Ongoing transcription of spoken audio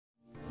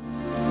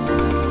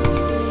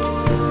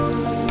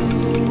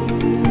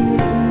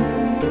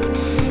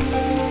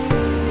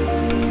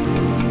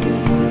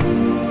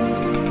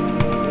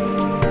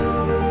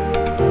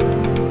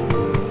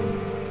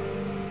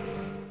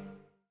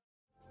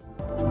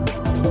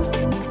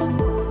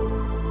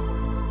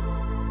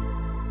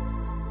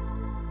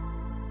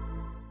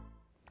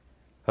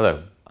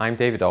Hello, I'm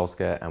David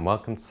Oscar and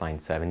welcome to Sign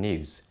 7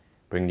 News,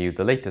 bringing you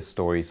the latest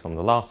stories from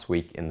the last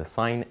week in the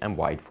sign and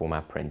wide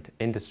format print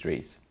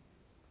industries.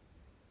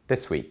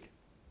 This week,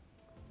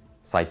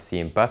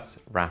 Sightseeing bus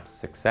wraps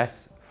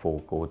success for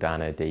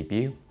Gordana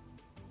debut.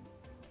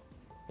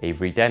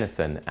 Avery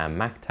Dennison and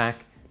Mactac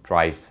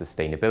drive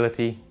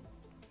sustainability.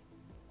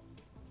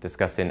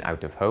 Discussing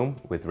out of home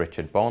with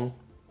Richard Bond.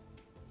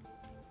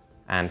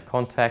 And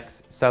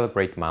Contex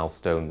celebrate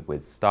milestone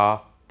with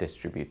Star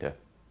Distributor.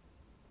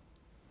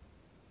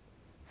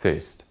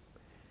 First,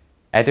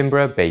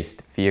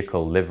 Edinburgh-based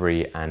vehicle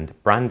livery and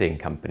branding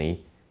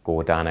company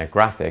Gordana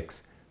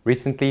Graphics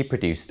recently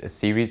produced a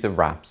series of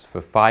wraps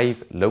for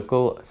 5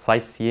 local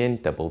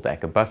Sightseeing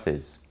double-decker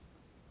buses.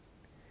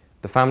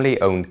 The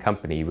family-owned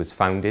company was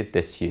founded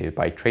this year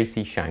by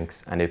Tracy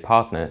Shanks and her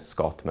partner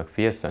Scott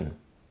McPherson.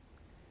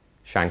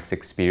 Shanks'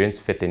 experience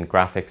fitting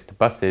graphics to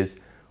buses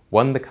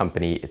won the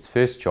company its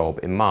first job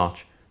in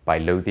March by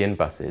Lothian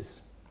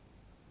Buses.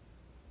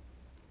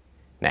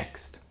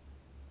 Next,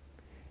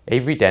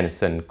 Avery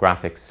Dennison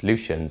Graphics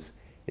Solutions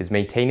is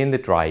maintaining the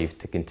drive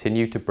to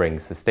continue to bring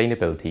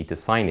sustainability to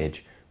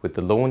signage with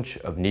the launch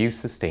of new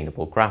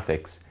sustainable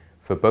graphics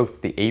for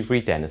both the Avery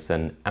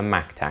Dennison and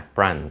Mactac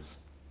brands.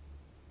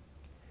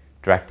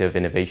 Director of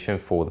Innovation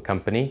for the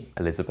company,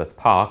 Elizabeth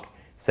Park,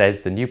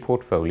 says the new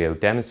portfolio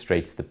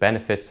demonstrates the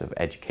benefits of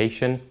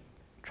education,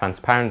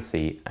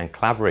 transparency and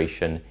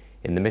collaboration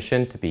in the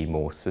mission to be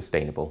more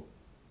sustainable.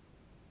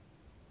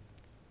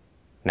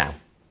 Now,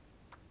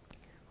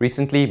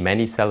 recently,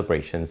 many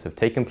celebrations have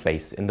taken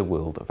place in the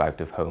world of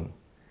out-of-home,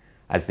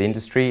 as the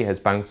industry has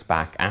bounced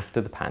back after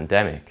the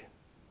pandemic.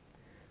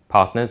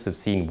 Partners have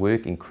seen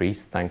work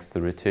increase thanks to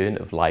the return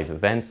of live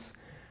events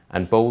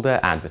and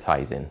bolder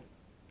advertising.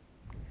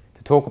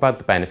 To talk about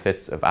the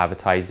benefits of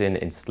advertising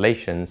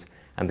installations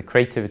and the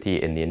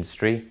creativity in the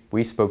industry,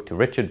 we spoke to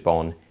Richard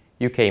Bond,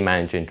 UK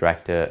Managing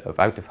Director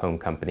of out-of-home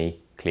company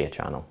Clear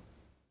Channel.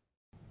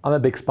 I'm a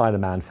big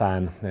Spider-Man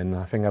fan, and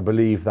I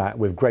believe that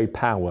with great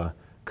power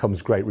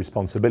comes great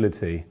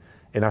responsibility.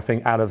 And I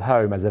think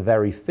out-of-home as a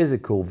very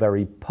physical,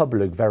 very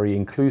public, very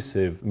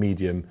inclusive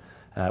medium,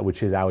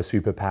 which is our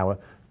superpower,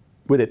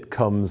 with it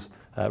comes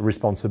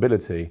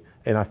responsibility.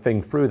 And I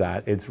think through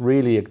that, it's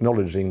really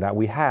acknowledging that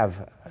we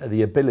have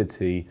the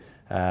ability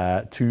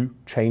to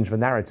change the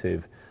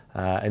narrative.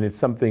 And it's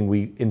something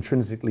we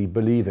intrinsically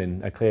believe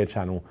in at Clear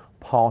Channel,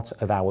 part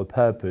of our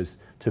purpose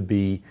to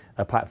be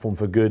a platform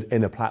for good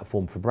and a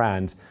platform for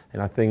brand.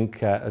 And I think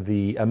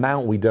the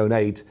amount we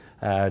donate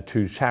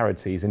to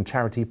charities and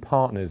charity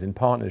partners and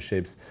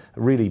partnerships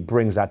really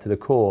brings that to the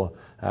core.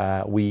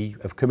 We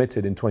have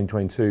committed in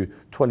 2022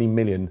 20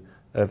 million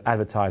of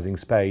advertising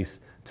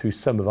space to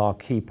some of our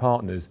key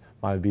partners,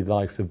 might it be the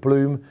likes of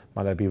Bloom,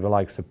 might it be the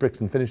likes of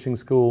Brixton Finishing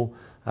School,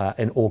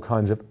 and all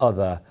kinds of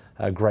other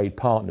great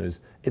partners.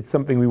 It's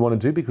something we want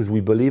to do because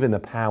we believe in the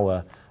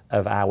power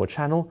of our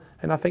channel,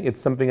 and I think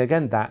it's something,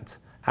 again, that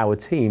our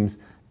teams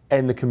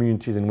and the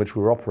communities in which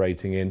we're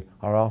operating in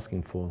are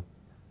asking for.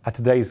 At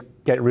today's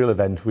Get Real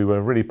event, we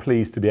were really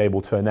pleased to be able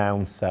to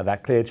announce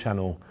that Clear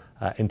Channel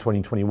in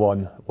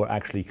 2021 were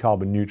actually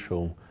carbon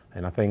neutral,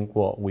 and I think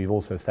what we've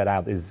also set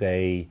out is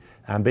a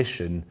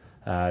ambition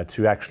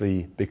to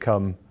actually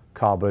become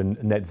carbon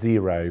net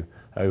zero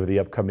over the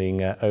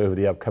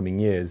upcoming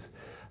years.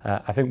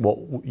 I think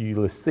what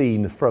you'll have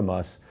seen from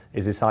us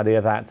is this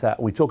idea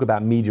that we talk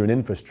about media and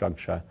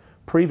infrastructure.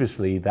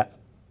 Previously, that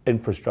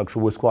infrastructure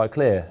was quite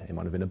clear. It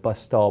might have been a bus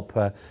stop,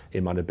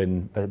 it might have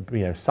been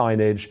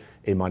signage,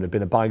 it might have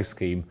been a bike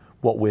scheme.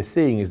 What we're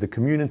seeing is the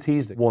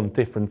communities that want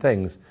different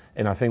things,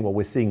 and I think what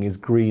we're seeing is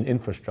green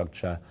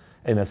infrastructure.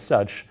 And as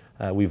such,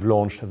 we've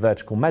launched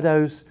vertical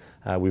meadows,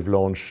 we've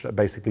launched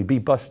basically bee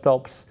bus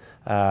stops,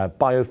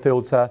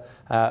 biofilter,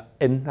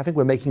 and I think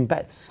we're making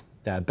bets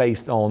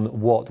based on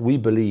what we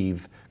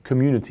believe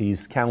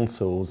communities,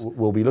 councils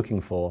will be looking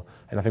for.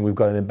 And I think we've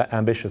got an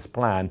ambitious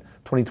plan.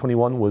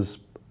 2021 was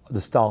the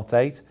start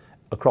date.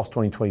 Across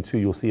 2022,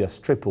 you'll see us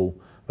triple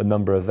the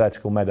number of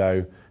vertical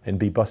meadow and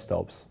bee bus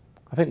stops.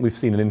 I think we've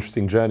seen an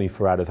interesting journey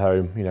for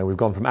out-of-home. We've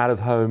gone from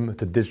out-of-home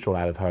to digital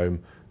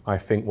out-of-home. I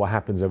think what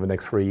happens over the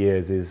next 3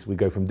 years is we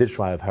go from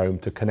digital out-of-home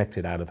to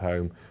connected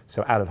out-of-home.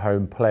 So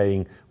out-of-home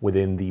playing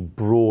within the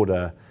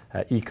broader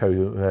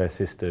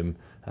ecosystem,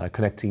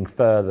 connecting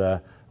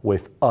further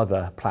with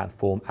other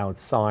platforms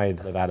outside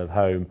of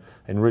out-of-home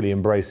and really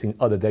embracing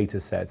other data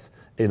sets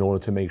in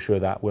order to make sure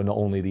that we're not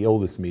only the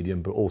oldest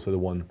medium, but also the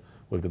one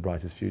with the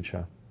brightest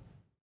future.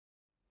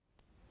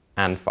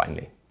 And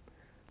finally,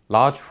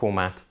 large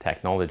format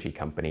technology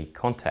company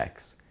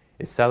Contex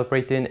is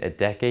celebrating a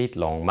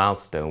decade-long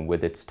milestone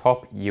with its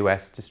top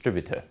US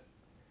distributor.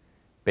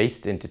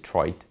 Based in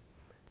Detroit,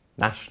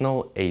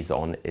 National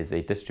Azon is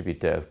a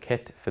distributor of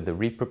kit for the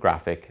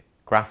reprographic,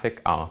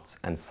 graphic arts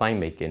and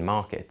sign-making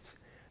markets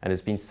and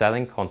has been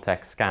selling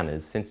Contex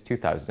scanners since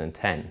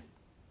 2010.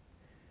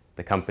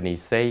 The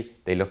companies say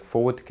they look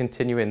forward to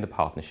continuing the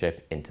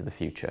partnership into the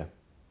future.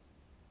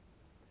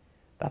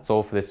 That's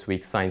all for this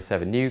week's Sign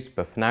 7 News,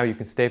 but for now you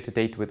can stay up to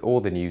date with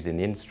all the news in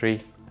the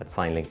industry at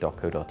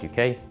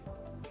signlink.co.uk.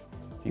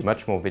 view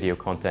much more video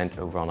content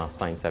over on our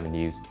Science 7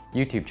 News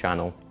YouTube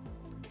channel,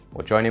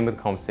 or join in with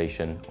the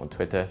conversation on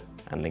Twitter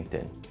and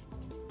LinkedIn.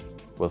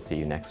 We'll see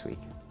you next week.